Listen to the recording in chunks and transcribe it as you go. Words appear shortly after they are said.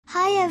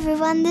Hi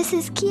everyone, this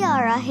is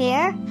Kiara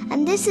here,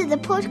 and this is the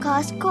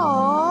podcast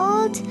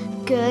called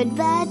Good,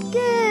 Bad,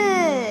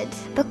 Good.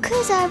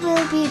 Because I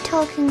will be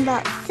talking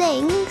about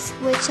things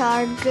which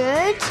are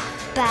good,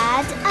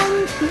 bad,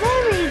 and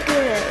very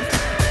good.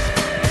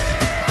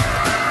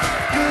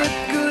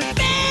 Good,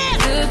 bad,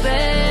 good,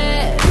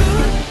 bad.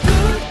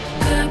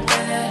 Good,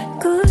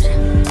 bad, good.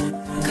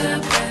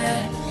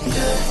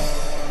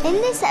 In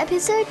this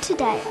episode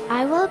today,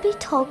 I will be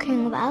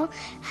talking about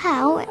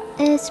how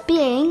is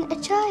being a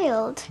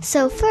child.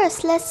 So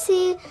first, let's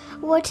see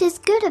what is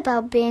good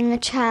about being a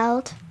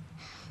child.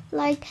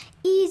 Like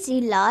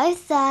easy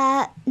life,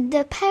 that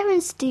the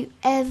parents do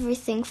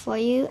everything for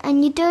you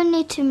and you don't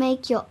need to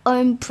make your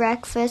own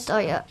breakfast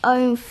or your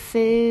own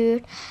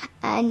food,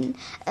 and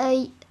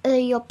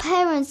your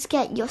parents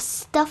get your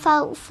stuff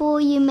out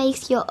for you,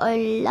 make your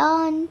own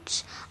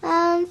lunch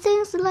and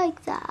things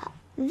like that.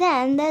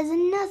 Then there's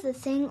another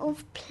thing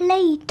of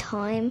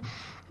playtime.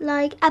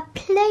 Like at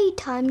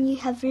playtime you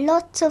have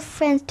lots of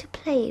friends to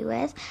play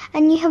with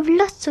and you have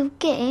lots of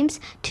games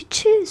to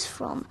choose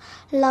from,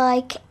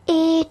 like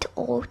it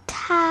or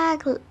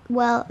tag,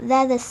 well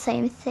they're the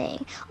same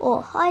thing,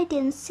 or hide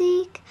and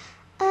seek,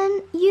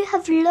 and you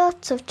have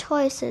lots of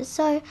choices,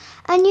 and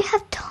you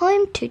have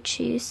time to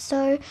choose,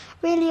 so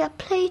really at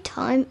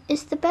playtime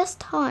is the best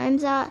time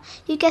that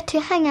you get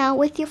to hang out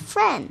with your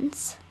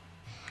friends.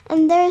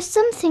 And there is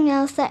something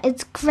else that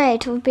is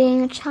great of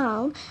being a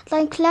child,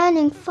 like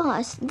learning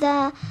fast.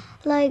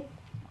 Like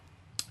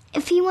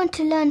if you want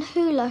to learn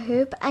hula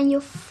hoop and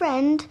your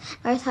friend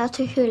knows how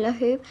to hula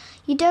hoop,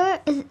 they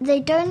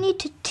don't need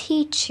to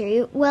teach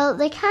you. Well,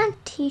 they can't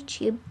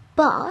teach you,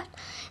 but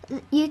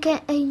you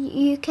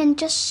can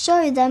just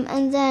show them,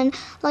 and then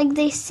like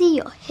they see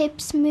your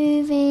hips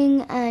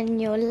moving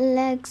and your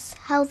legs,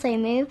 how they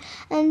move,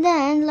 and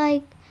then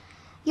like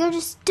you're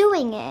just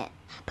doing it.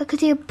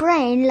 Because your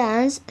brain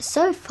learns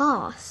so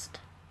fast.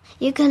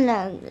 You can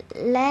learn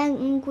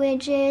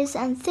languages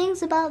and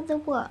things about the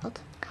world.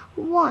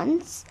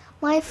 Once,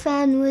 my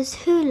friend was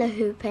hula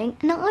hooping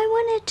and I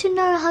wanted to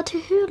know how to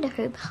hula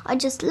hoop. I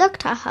just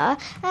looked at her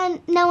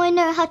and now I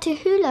know how to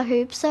hula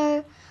hoop,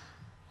 so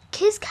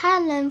kids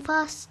can learn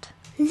fast.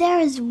 There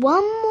is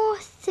one more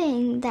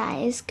thing that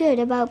is good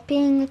about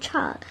being a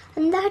child,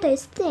 and that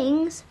is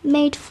things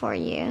made for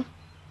you.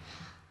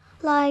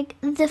 Like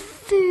the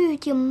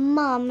food your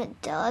mum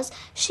does,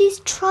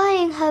 she's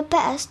trying her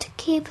best to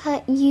keep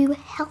you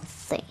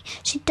healthy.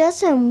 She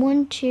doesn't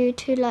want you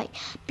to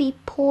be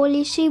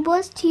poorly. She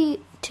wants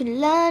you to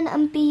learn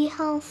and be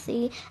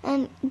healthy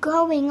and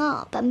growing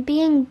up and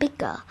being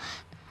bigger.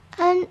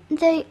 And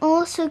they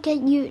also get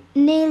you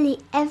nearly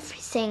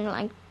everything,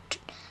 like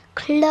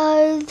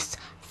clothes,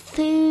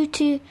 food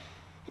to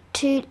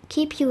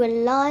keep you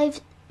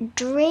alive,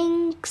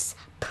 drinks,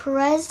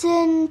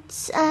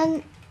 presents,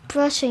 and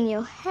brushing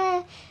your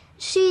hair.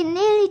 She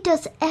nearly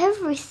does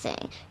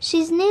everything.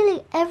 She's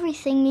nearly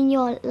everything in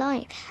your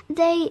life.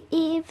 They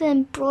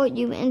even brought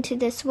you into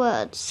this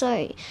world,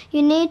 so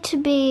you need to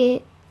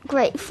be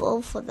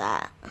grateful for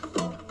that.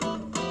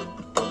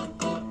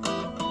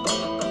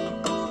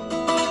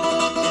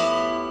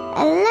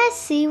 And let's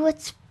see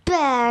what's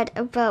bad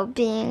about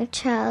being a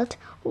child.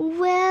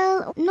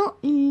 Well,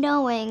 not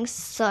knowing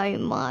so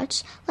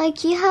much.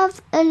 Like you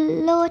have a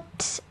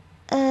lot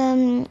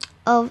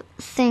of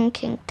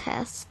thinking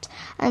tests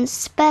and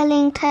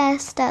spelling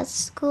tests at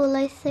school,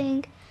 I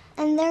think.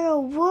 And there are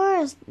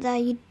words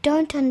that you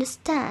don't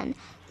understand,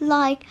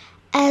 like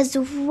as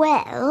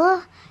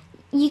well.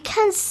 You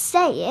can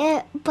say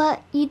it,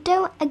 but you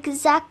don't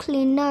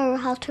exactly know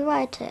how to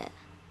write it.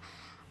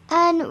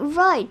 And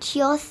right,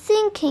 you're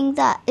thinking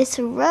that it's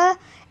R,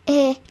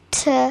 I,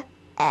 T,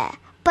 E,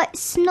 but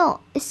it's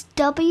not. It's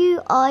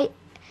WIGHT,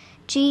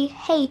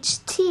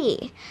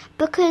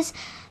 because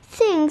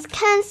things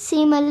can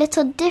seem a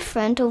little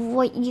different of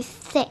what you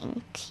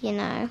think,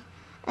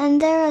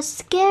 And there are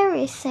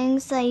scary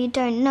things that you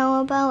don't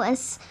know about,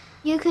 as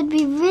you could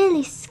be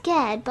really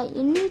scared, but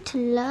you need to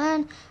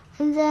learn,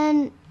 and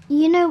then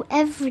you know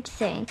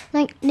everything,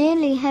 like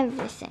nearly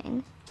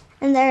everything.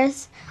 And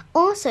there's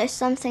also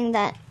something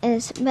that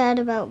is bad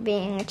about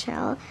being a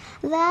child,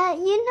 that,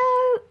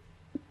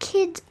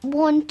 kids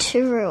want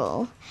to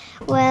rule.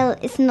 Well,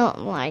 it's not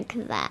like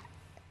that.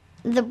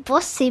 The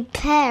bossy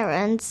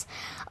parents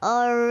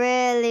are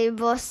really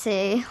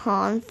bossy,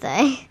 aren't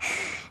they?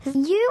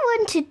 You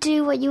want to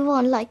do what you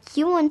want, like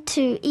you want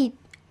to eat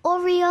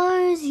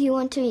Oreos, you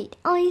want to eat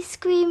ice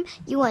cream,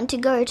 you want to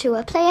go to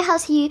a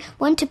playhouse, you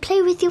want to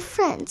play with your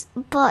friends,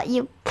 but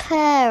your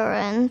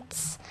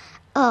parents,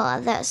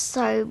 they're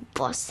so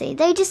bossy.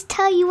 They just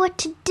tell you what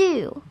to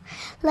do.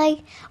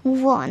 Like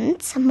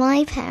once,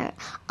 I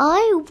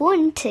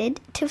wanted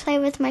to play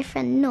with my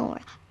friend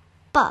Nora,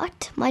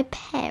 but my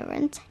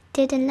parents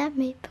didn't let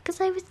me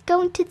because I was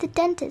going to the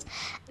dentist.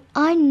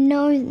 I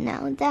know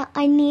now that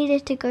I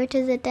needed to go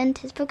to the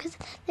dentist because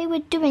they were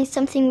doing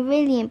something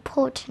really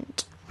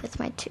important with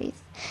my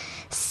teeth.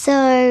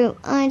 So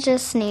I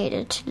just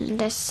needed to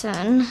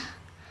listen.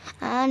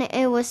 And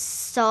it was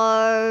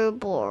so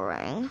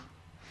boring.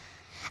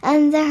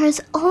 And there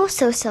is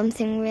also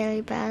something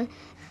really bad.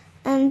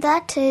 And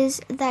that is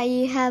that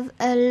you have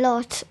a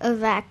lot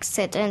of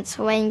accidents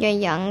when you're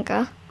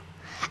younger.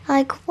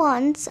 Like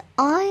once,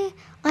 I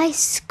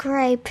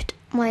scraped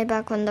my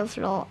back on the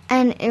floor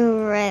and it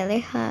really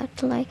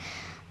hurt. Like,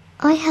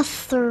 I have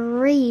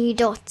 3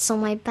 dots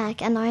on my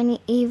back and I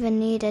even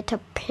needed a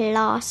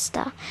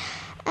plaster.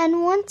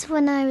 And once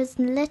when I was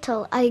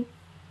little, I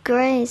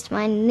grazed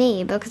my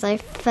knee because I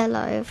fell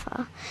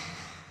over.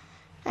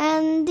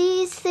 And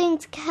these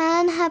things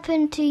can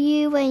happen to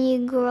you when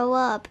you grow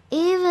up.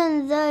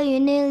 Even though you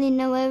nearly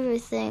know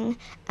everything,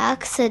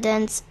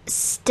 accidents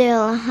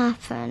still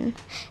happen.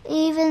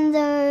 Even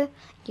though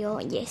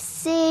you're year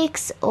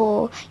 6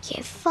 or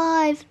year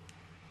 5,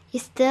 you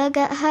still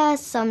get hurt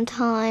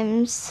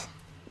sometimes.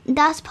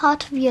 That's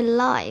part of your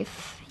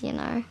life, you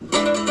know.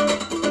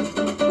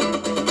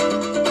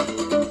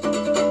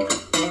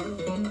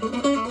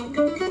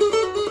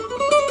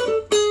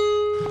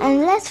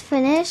 And let's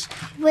finish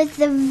with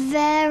the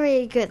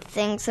very good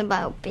things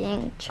about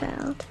being a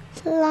child.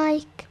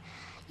 Like,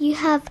 you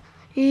have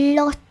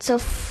lots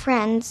of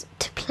friends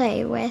to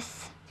play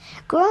with.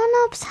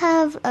 Grown-ups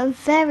have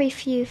very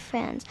few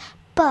friends,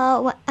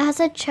 but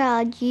as a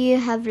child you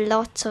have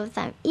lots of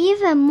them,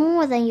 even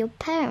more than your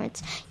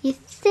parents. You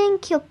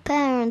think your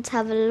parents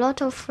have a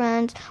lot of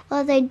friends.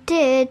 Well, they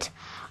did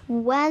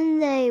when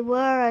they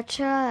were a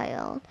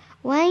child.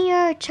 When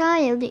you're a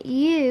child,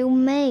 you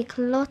make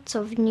lots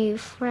of new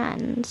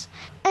friends.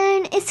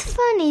 And it's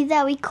funny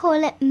that we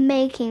call it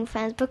making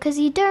friends, because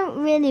you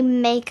don't really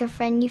make a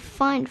friend, you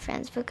find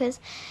friends. Because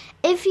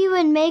if you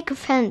would make a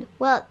friend,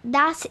 well,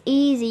 that's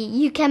easy.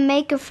 You can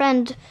make a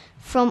friend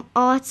from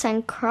arts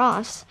and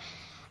crafts.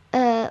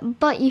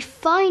 But you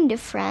find a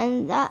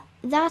friend,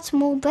 that's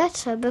more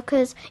better,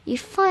 because you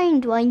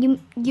find one,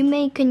 you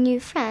make a new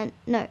friend.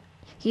 No.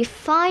 You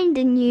find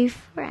a new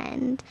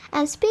friend.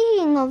 And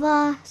speaking of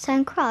arts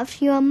and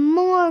crafts, you are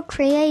more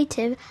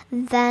creative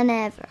than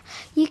ever.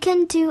 You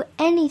can do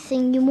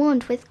anything you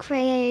want with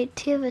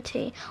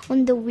creativity.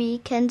 On the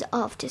weekend,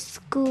 after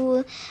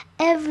school,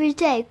 every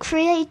day.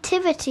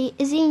 Creativity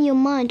is in your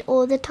mind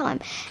all the time.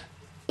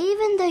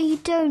 Even though you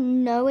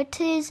don't know it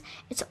is,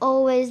 it's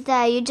always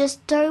there. You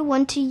just don't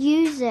want to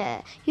use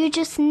it. You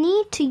just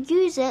need to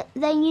use it,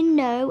 then you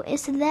know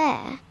it's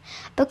there.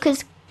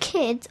 Because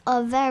kids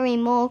are very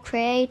more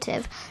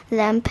creative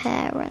than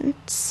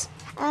parents.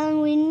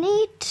 And we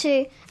need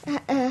to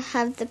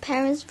have the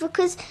parents,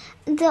 because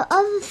the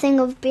other thing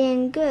of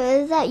being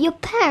good is that your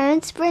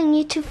parents bring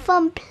you to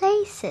fun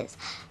places.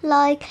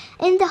 Like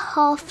in the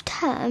half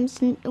terms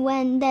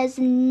when there's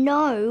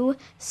no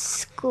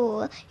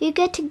school, you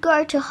get to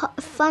go to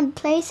fun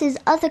places,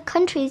 other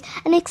countries,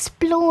 and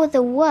explore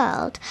the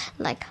world.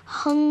 Like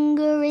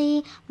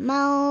Hungary,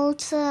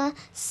 Malta,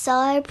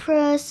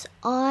 Cyprus,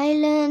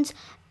 Ireland.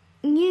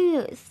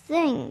 New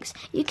things.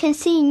 You can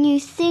see new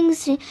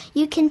things,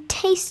 you can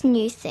taste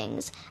new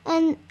things,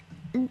 and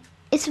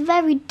it's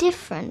very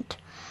different.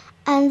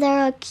 And there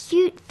are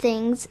cute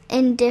things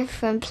in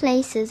different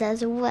places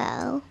as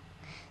well.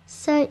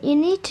 So you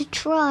need to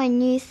try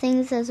new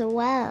things as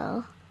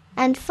well.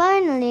 And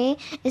finally,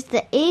 it's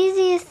the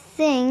easiest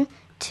thing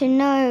to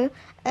know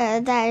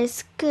that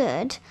is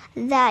good,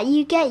 that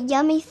you get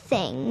yummy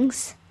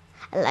things.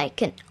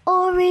 Like an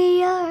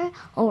Oreo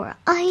or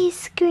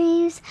ice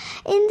creams.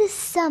 In the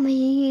summer,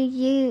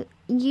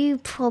 you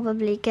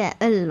probably get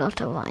a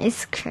lot of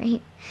ice cream.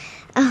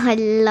 Oh, I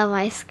love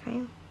ice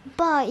cream.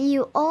 But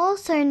you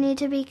also need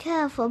to be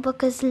careful,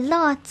 because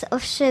lots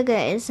of sugar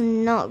is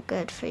not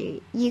good for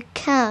you. You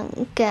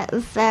can get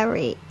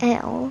very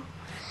ill.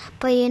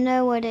 But you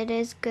know what it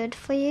is good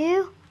for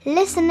you?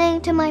 Listening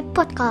to my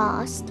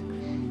podcast.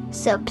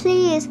 So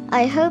please,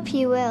 I hope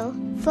you will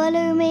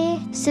follow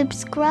me,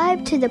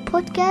 subscribe to the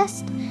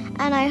podcast,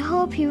 and I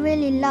hope you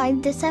really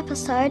liked this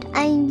episode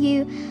and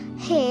you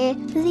hear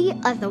the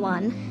other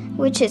one,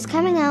 which is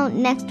coming out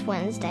next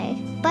Wednesday.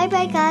 Bye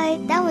bye guys,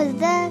 that was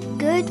the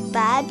Good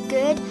Bad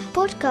Good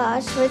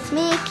podcast with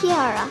me,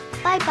 Kiara.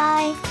 Bye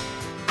bye.